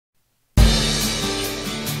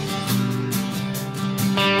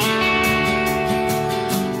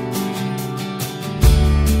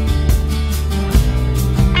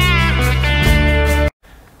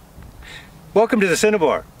Welcome to the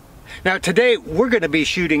Cinnabar. Now today we're going to be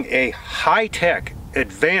shooting a high-tech,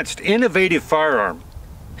 advanced, innovative firearm.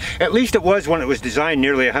 At least it was when it was designed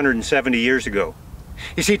nearly 170 years ago.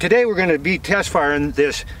 You see, today we're going to be test firing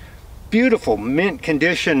this beautiful mint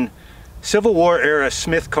condition Civil War era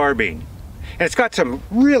Smith Carbine. And it's got some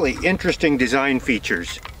really interesting design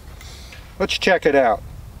features. Let's check it out.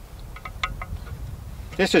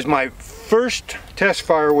 This is my first test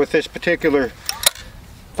fire with this particular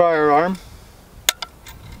firearm.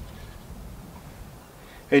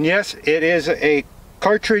 And yes, it is a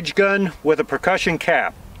cartridge gun with a percussion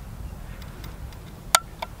cap.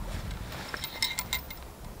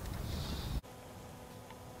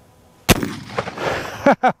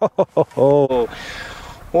 Oh,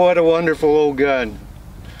 what a wonderful old gun.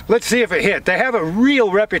 Let's see if it hit. They have a real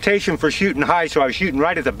reputation for shooting high, so I was shooting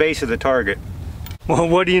right at the base of the target. Well,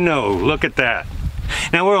 what do you know? Look at that.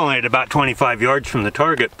 Now we're only at about 25 yards from the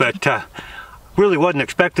target, but really wasn't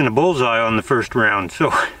expecting a bullseye on the first round, so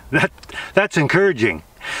that's encouraging.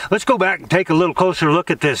 Let's go back and take a little closer look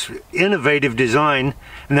at this innovative design,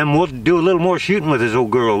 and then we'll do a little more shooting with this old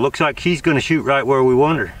girl. Looks like she's going to shoot right where we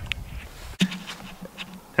want her.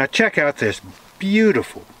 Now check out this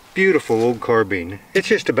beautiful, beautiful old carbine. It's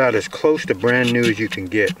just about as close to brand new as you can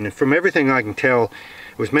get, and from everything I can tell,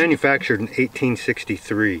 it was manufactured in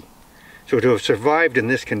 1863. So to have survived in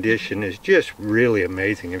this condition is just really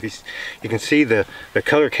amazing. If you can see the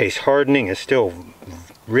color case hardening is still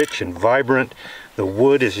rich and vibrant. The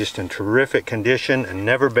wood is just in terrific condition and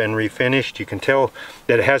never been refinished. You can tell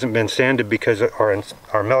that it hasn't been sanded because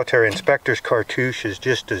our military inspector's cartouche is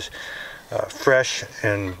just as fresh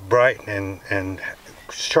and bright and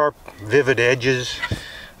sharp, vivid edges.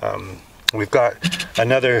 We've got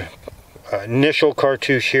another initial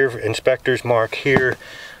cartouche here, inspector's mark here.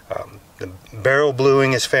 The barrel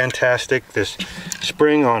bluing is fantastic. This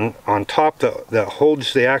spring on top that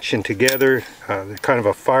holds the action together, kind of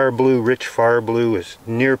a fire blue, rich fire blue, is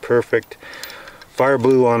near perfect. Fire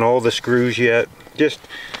blue on all the screws yet. Just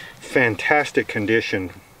fantastic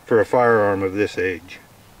condition for a firearm of this age.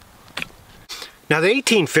 Now the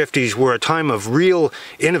 1850s were a time of real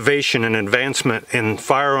innovation and advancement in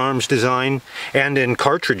firearms design and in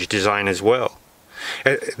cartridge design as well.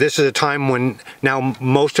 This is a time when now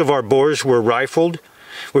most of our bores were rifled.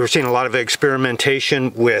 We were seeing a lot of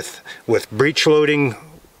experimentation with breech loading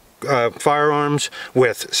firearms,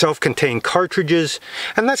 with self-contained cartridges,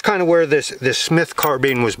 and that's kind of where this Smith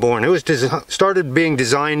carbine was born. It was started being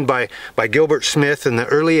designed by Gilbert Smith in the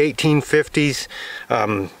early 1850s.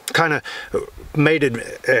 Kind of made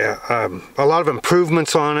a lot of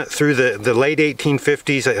improvements on it through the late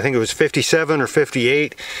 1850s. I think it was 57 or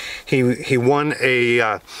 58. He won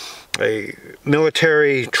a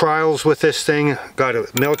military trials with this thing, got a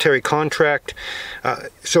military contract.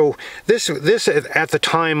 So this at the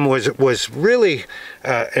time was really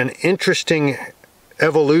an interesting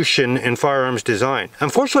evolution in firearms design.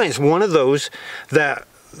 Unfortunately, it's one of those that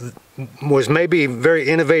was maybe very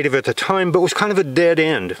innovative at the time, but was kind of a dead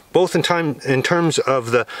end, both in terms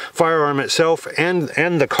of the firearm itself and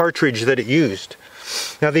the cartridge that it used.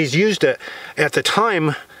 Now these used at the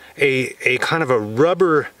time a kind of a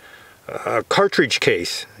rubber cartridge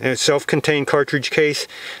case, a self-contained cartridge case.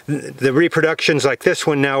 The reproductions like this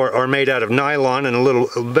one now are made out of nylon and a little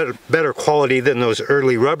better quality than those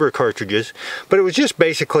early rubber cartridges, but it was just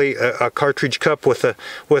basically a cartridge cup with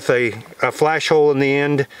a flash hole in the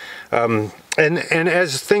end. And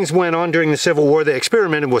as things went on during the Civil War, they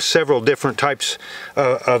experimented with several different types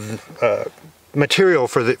of material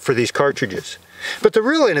for these cartridges. But the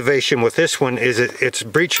real innovation with this one is its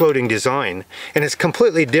breech loading design, and it's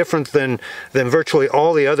completely different than virtually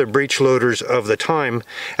all the other breech loaders of the time,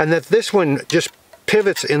 and that this one just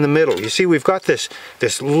pivots in the middle. You see, we've got this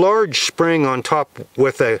large spring on top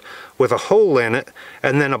with a hole in it,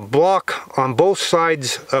 and then a block on both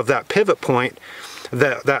sides of that pivot point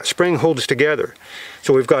that spring holds together.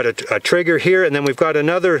 So we've got a trigger here, and then we've got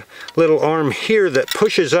another little arm here that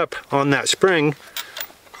pushes up on that spring.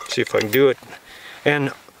 Let's see if I can do it.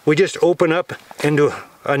 And we just open up into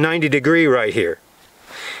a 90-degree right here.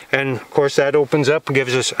 And of course that opens up and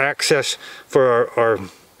gives us access for our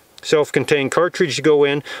self-contained cartridge to go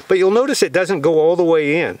in, but you'll notice it doesn't go all the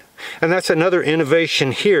way in. And that's another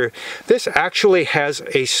innovation here. This actually has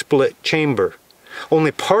a split chamber.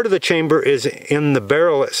 Only part of the chamber is in the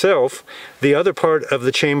barrel itself. The other part of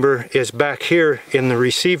the chamber is back here in the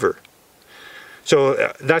receiver.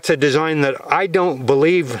 So that's a design that I don't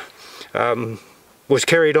believe was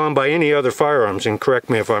carried on by any other firearms, and correct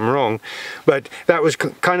me if I'm wrong, but that was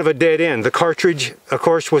kind of a dead end. The cartridge, of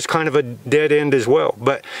course, was kind of a dead end as well.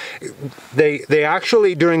 But they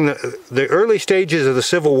actually, during the early stages of the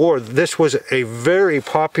Civil War, this was a very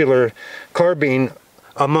popular carbine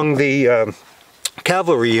among the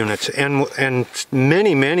cavalry units, and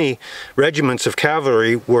many regiments of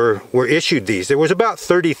cavalry were issued these. There was about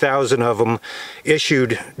 30,000 of them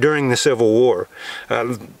issued during the Civil War.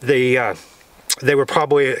 They were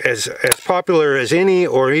probably as popular as any,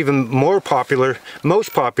 or even more popular,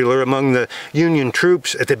 most popular among the Union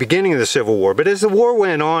troops at the beginning of the Civil War. But as the war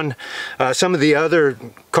went on, some of the other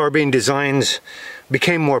carbine designs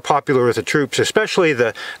became more popular with the troops, especially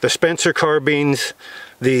the Spencer carbines,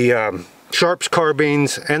 the Sharps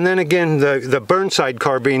carbines, and then again the Burnside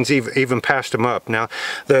carbines even passed them up. Now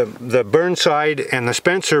the Burnside and the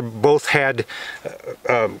Spencer both had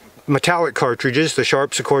metallic cartridges. The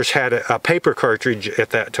Sharps, of course, had a paper cartridge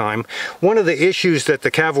at that time. One of the issues that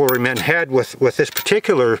the cavalrymen had with this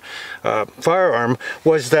particular firearm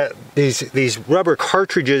was that these rubber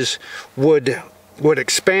cartridges would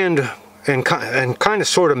expand and kind of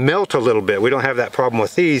sort of melt a little bit. We don't have that problem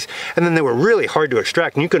with these. And then they were really hard to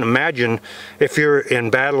extract. And you can imagine, if you're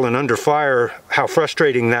in battle and under fire, how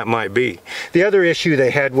frustrating that might be. The other issue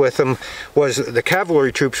they had with them was the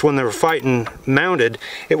cavalry troops, when they were fighting mounted,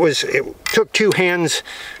 it took two hands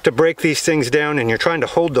to break these things down, and you're trying to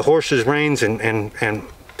hold the horse's reins and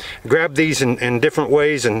grab these in different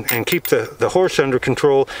ways and keep the horse under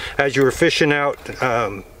control as you were fishing out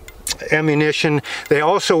ammunition. They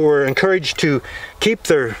also were encouraged to keep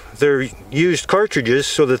their used cartridges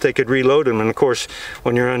so that they could reload them. And of course,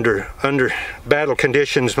 when you're under battle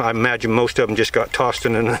conditions, I imagine most of them just got tossed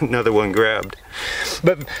and another one grabbed.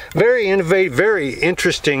 But very innovative, very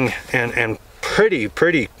interesting, and pretty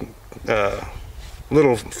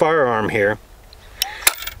little firearm here.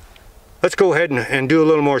 Let's go ahead and do a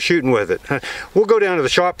little more shooting with it. We'll go down to the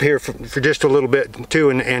shop here for just a little bit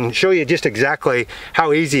too, and show you just exactly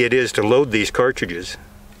how easy it is to load these cartridges.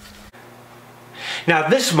 Now,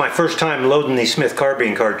 this is my first time loading these Smith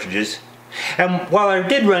Carbine cartridges, and while I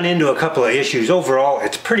did run into a couple of issues, overall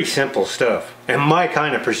it's pretty simple stuff and my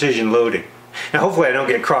kind of precision loading. Now, hopefully I don't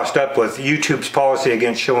get crossed up with YouTube's policy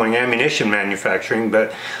against showing ammunition manufacturing,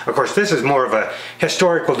 but of course this is more of a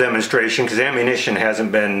historical demonstration because ammunition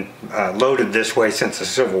hasn't been loaded this way since the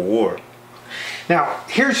Civil War. Now,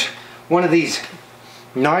 here's one of these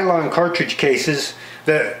nylon cartridge cases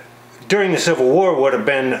that during the Civil War would have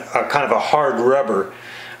been a kind of a hard rubber.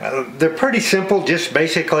 They're pretty simple, just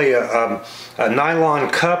basically a nylon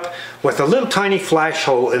cup with a little tiny flash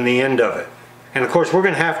hole in the end of it. And of course we're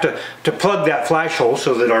going to have to plug that flash hole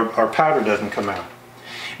so that our powder doesn't come out.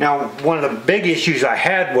 Now, one of the big issues I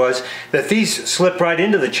had was that these slip right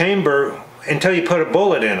into the chamber until you put a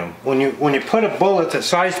bullet in them. When you put a bullet that's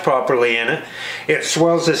sized properly in it, it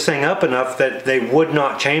swells this thing up enough that they would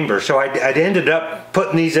not chamber. So I'd ended up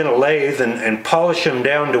putting these in a lathe and polish them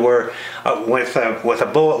down to where with a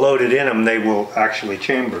bullet loaded in them they will actually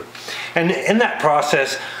chamber. And in that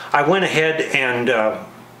process I went ahead and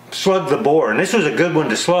slug the bore, and this was a good one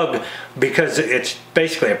to slug because it's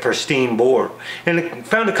basically a pristine bore. And I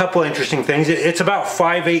found a couple interesting things. It's about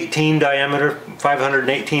 5/18 diameter,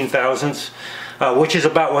 518 thousandths, which is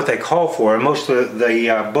about what they call for, and most of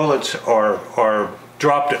the bullets are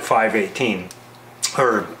dropped at 5/18,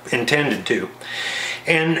 or intended to.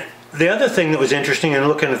 And the other thing that was interesting in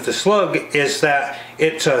looking at the slug is that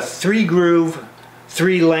it's a 3-groove,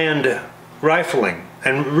 3-land rifling,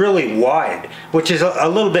 and really wide, which is a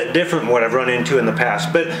little bit different from what I've run into in the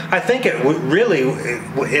past. But I think it really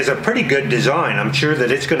is a pretty good design. I'm sure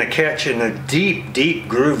that it's going to catch in the deep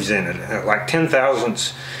grooves in it, like 10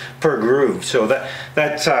 thousandths per groove. So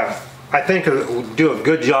that's I think it will do a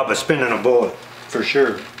good job of spinning a bullet for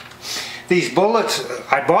sure. These bullets,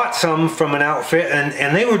 I bought some from an outfit,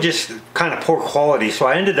 and they were just kind of poor quality. So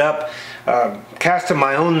I ended up casting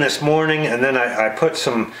my own this morning, and then I put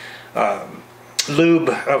some lube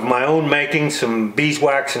of my own making, some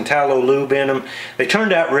beeswax and tallow lube in them. They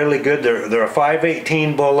turned out really good. They're a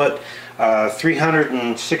 5/18 bullet,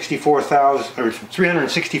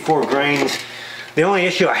 364 grains. The only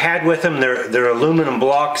issue I had with them, they're aluminum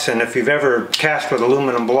blocks, and if you've ever cast with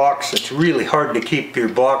aluminum blocks, it's really hard to keep your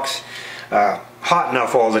blocks hot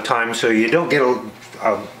enough all the time, so you don't get a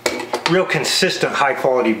real consistent high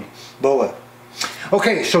quality bullet.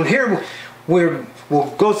 Okay, so here we'll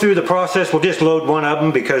go through the process. We'll just load one of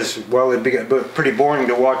them because, well, it'd be pretty boring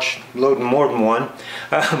to watch loading more than one.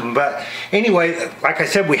 But anyway, like I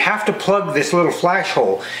said, we have to plug this little flash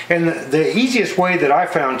hole. And the easiest way that I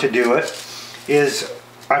found to do it is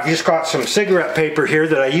I've just got some cigarette paper here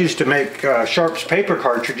that I used to make Sharps paper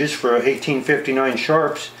cartridges for 1859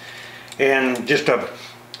 Sharps, and just a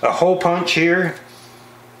hole punch here,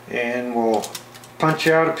 and we'll punch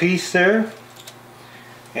out a piece there,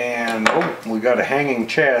 and oh, we got a hanging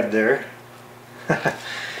chad there.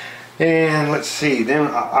 And let's see, then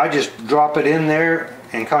I just drop it in there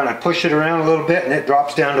and kind of push it around a little bit, and it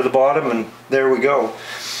drops down to the bottom, and there we go.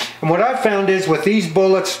 And what I've found is with these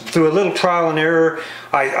bullets, through a little trial and error,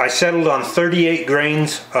 I settled on 38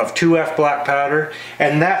 grains of 2F black powder,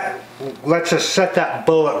 and that lets us set that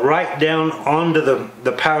bullet right down onto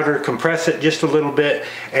the powder, compress it just a little bit,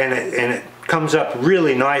 and it comes up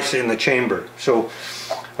really nice in the chamber. So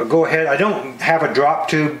I'll go ahead. I don't have a drop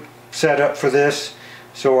tube set up for this,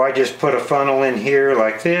 so I just put a funnel in here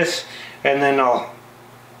like this, and then I'll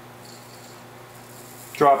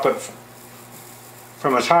drop it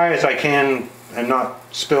from as high as I can and not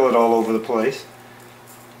spill it all over the place.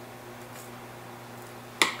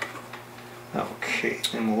 Okay,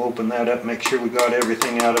 then we'll open that up, make sure we got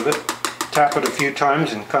everything out of it. Tap it a few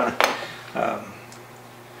times and kind of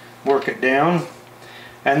work it down.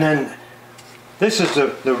 And then this is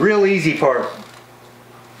the real easy part,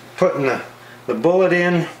 putting the bullet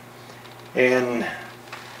in and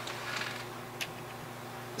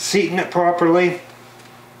seating it properly.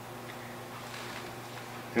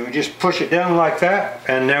 And we just push it down like that,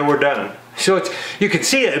 and there we're done. So you can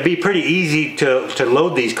see it'd be pretty easy to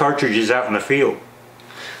load these cartridges out in the field.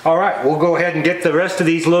 Alright, we'll go ahead and get the rest of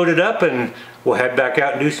these loaded up, and we'll head back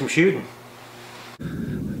out and do some shooting.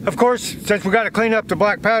 Of course, since we got to clean up the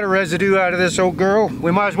black powder residue out of this old girl,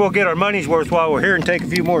 we might as well get our money's worth while we're here and take a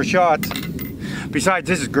few more shots. Besides,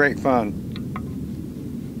 this is great fun.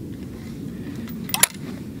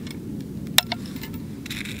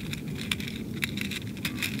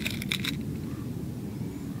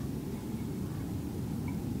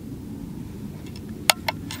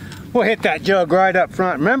 We'll hit that jug right up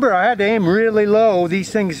front. Remember, I had to aim really low. These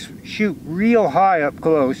things shoot real high up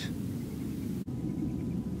close.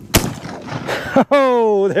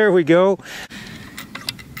 Oh, there we go.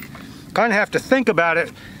 Kind of have to think about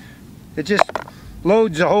it. It just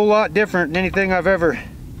loads a whole lot different than anything I've ever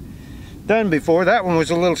done before. That one was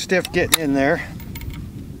a little stiff getting in there.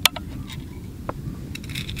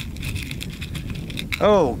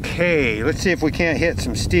 Okay, let's see if we can't hit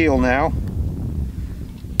some steel now.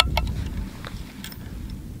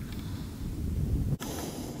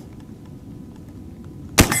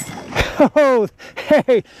 Oh,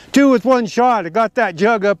 hey, 2 with 1 shot. I got that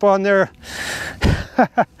jug up on there.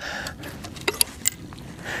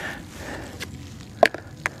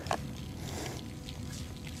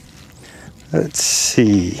 Let's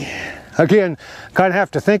see. Again, kind of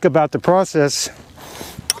have to think about the process.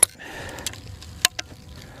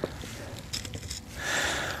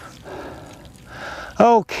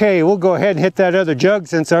 Okay, we'll go ahead and hit that other jug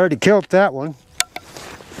since I already killed that one.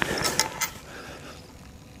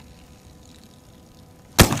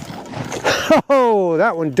 Oh,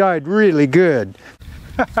 that one died really good.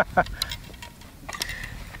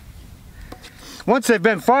 Once they've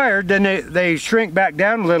been fired, then they shrink back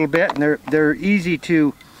down a little bit, and they're easy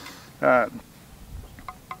to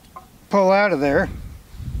pull out of there.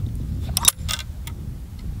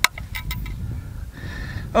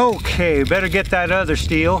 Okay, better get that other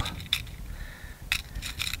steel.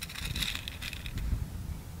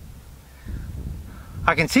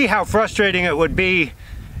 I can see how frustrating it would be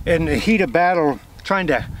in the heat of battle trying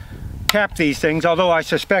to cap these things, although I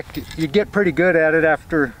suspect you get pretty good at it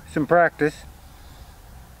after some practice.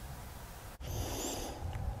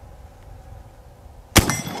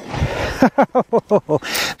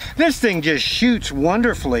 This thing just shoots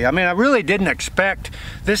wonderfully. I mean, I really didn't expect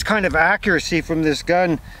this kind of accuracy from this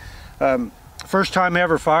gun. First time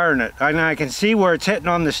ever firing it. And I can see where it's hitting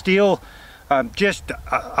on the steel, just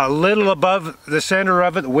a little above the center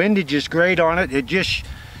of it. The windage is great on it. It just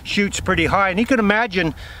shoots pretty high. And you can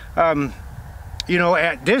imagine, you know,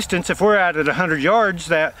 at distance, if we're at 100 yards,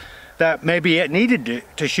 that maybe it needed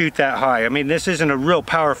to shoot that high. I mean, this isn't a real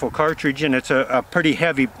powerful cartridge, and it's a pretty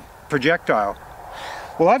heavy projectile.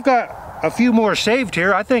 Well, I've got a few more saved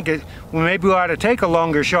here. I think maybe we ought to take a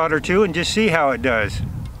longer shot or two and just see how it does.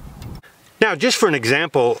 Now, just for an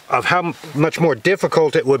example of how much more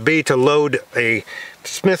difficult it would be to load a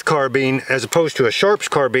Smith carbine as opposed to a Sharps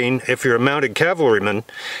carbine if you're a mounted cavalryman,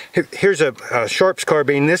 here's a Sharps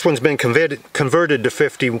carbine. This one's been converted to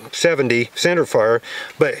 50-70 centerfire,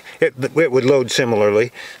 but it would load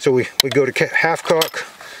similarly. So we go to half cock,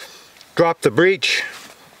 drop the breech,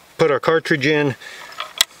 put our cartridge in,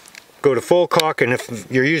 go to full cock, and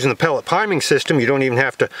if you're using the pellet priming system, you don't even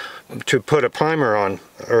have to put a primer on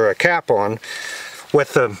or a cap on.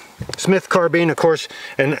 With the Smith Carbine, of course,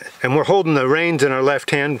 and we're holding the reins in our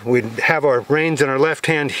left hand. We'd have our reins in our left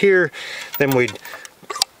hand here, then we'd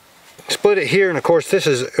split it here, and of course this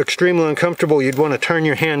is extremely uncomfortable. You'd want to turn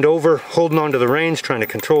your hand over, holding onto the reins, trying to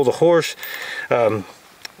control the horse,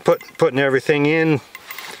 putting everything in,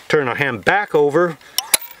 turn our hand back over,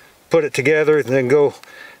 put it together, then go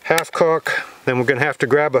half cock. Then we're going to have to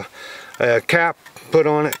grab a cap, put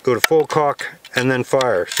on it, go to full cock, and then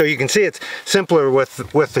fire. So you can see it's simpler with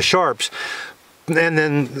the Sharps. And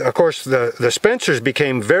then of course the Spencers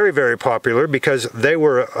became very, very popular because they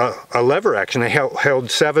were a lever action. They held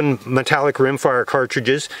 7 metallic rimfire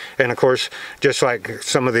cartridges, and of course, just like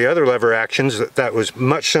some of the other lever actions, that was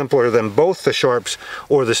much simpler than both the Sharps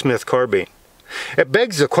or the Smith Carbine. It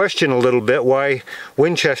begs the question a little bit why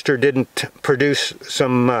Winchester didn't produce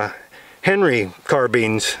some Henry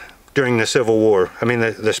carbines during the Civil War. I mean,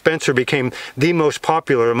 the Spencer became the most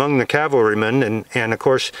popular among the cavalrymen, and of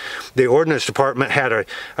course the Ordnance Department had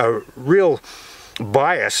a real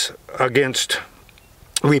bias against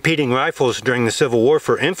repeating rifles during the Civil War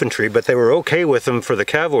for infantry, but they were okay with them for the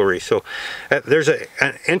cavalry. So there's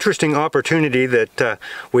an interesting opportunity that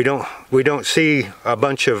we don't see a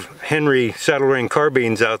bunch of Henry saddle ring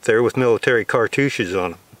carbines out there with military cartouches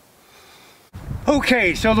on them.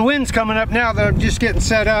 Okay, so the wind's coming up now that I'm just getting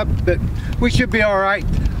set up, but we should be all right.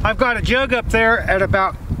 I've got a jug up there at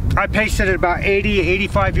about, I pasted it about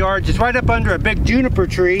 85 yards. It's right up under a big juniper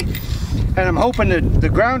tree, and I'm hoping that the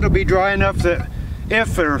ground will be dry enough that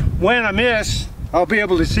if or when I miss, I'll be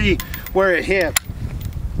able to see where it hit.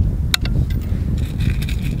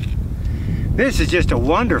 This is just a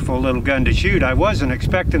wonderful little gun to shoot. I wasn't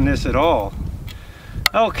expecting this at all.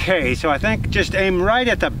 Okay, so I think just aim right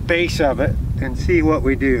at the base of it and see what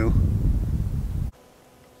we do.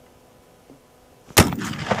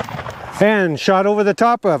 And shot over the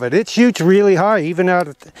top of it. It shoots really high, even out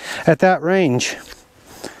at that range.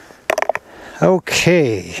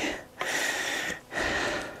 Okay.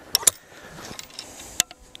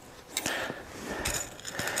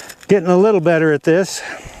 Getting a little better at this.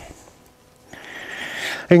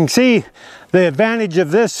 You can see the advantage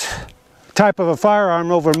of this type of a firearm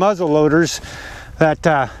over muzzle loaders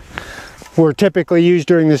that were typically used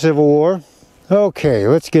during the Civil War. Okay,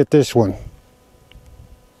 let's get this one.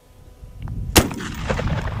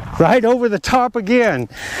 Right over the top again.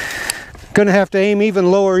 Gonna have to aim even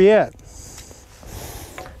lower yet.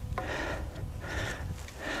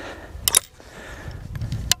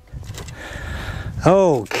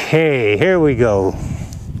 Okay, here we go.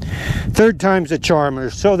 Third time's a charm,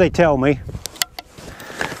 or so they tell me.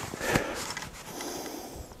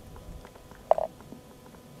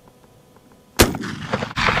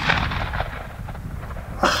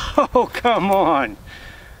 Oh, come on.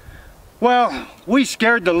 Well, we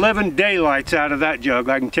scared the living daylights out of that jug,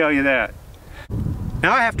 I can tell you that.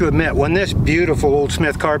 Now I have to admit, when this beautiful old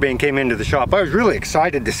Smith Carbine came into the shop, I was really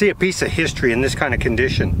excited to see a piece of history in this kind of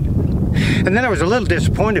condition. And then I was a little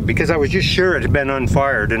disappointed because I was just sure it had been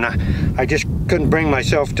unfired, and I just couldn't bring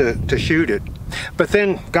myself to shoot it. But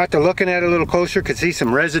then got to looking at it a little closer, could see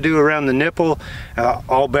some residue around the nipple.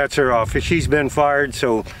 All bets are off. She's been fired,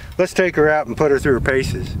 so let's take her out and put her through her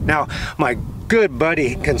paces. Now, my good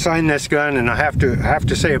buddy consigned this gun, and I have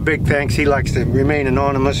to say a big thanks. He likes to remain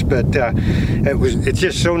anonymous, but it's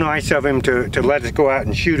just so nice of him to let us go out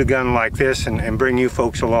and shoot a gun like this and bring you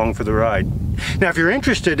folks along for the ride. Now, if you're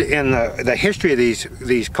interested in the history of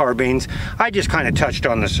these carbines, I just kind of touched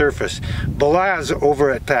on the surface. Balaz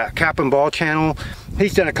over at Cap and Ball channel,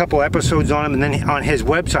 he's done a couple episodes on them, and then on his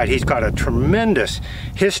website he's got a tremendous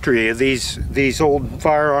history of these old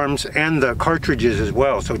firearms and the cartridges as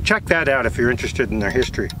well. So check that out if you're interested in their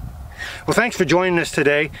history. Well, thanks for joining us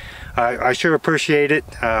today. I sure appreciate it.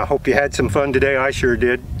 Hope you had some fun today. I sure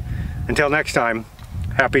did. Until next time,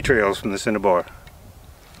 happy trails from the Cinnabar.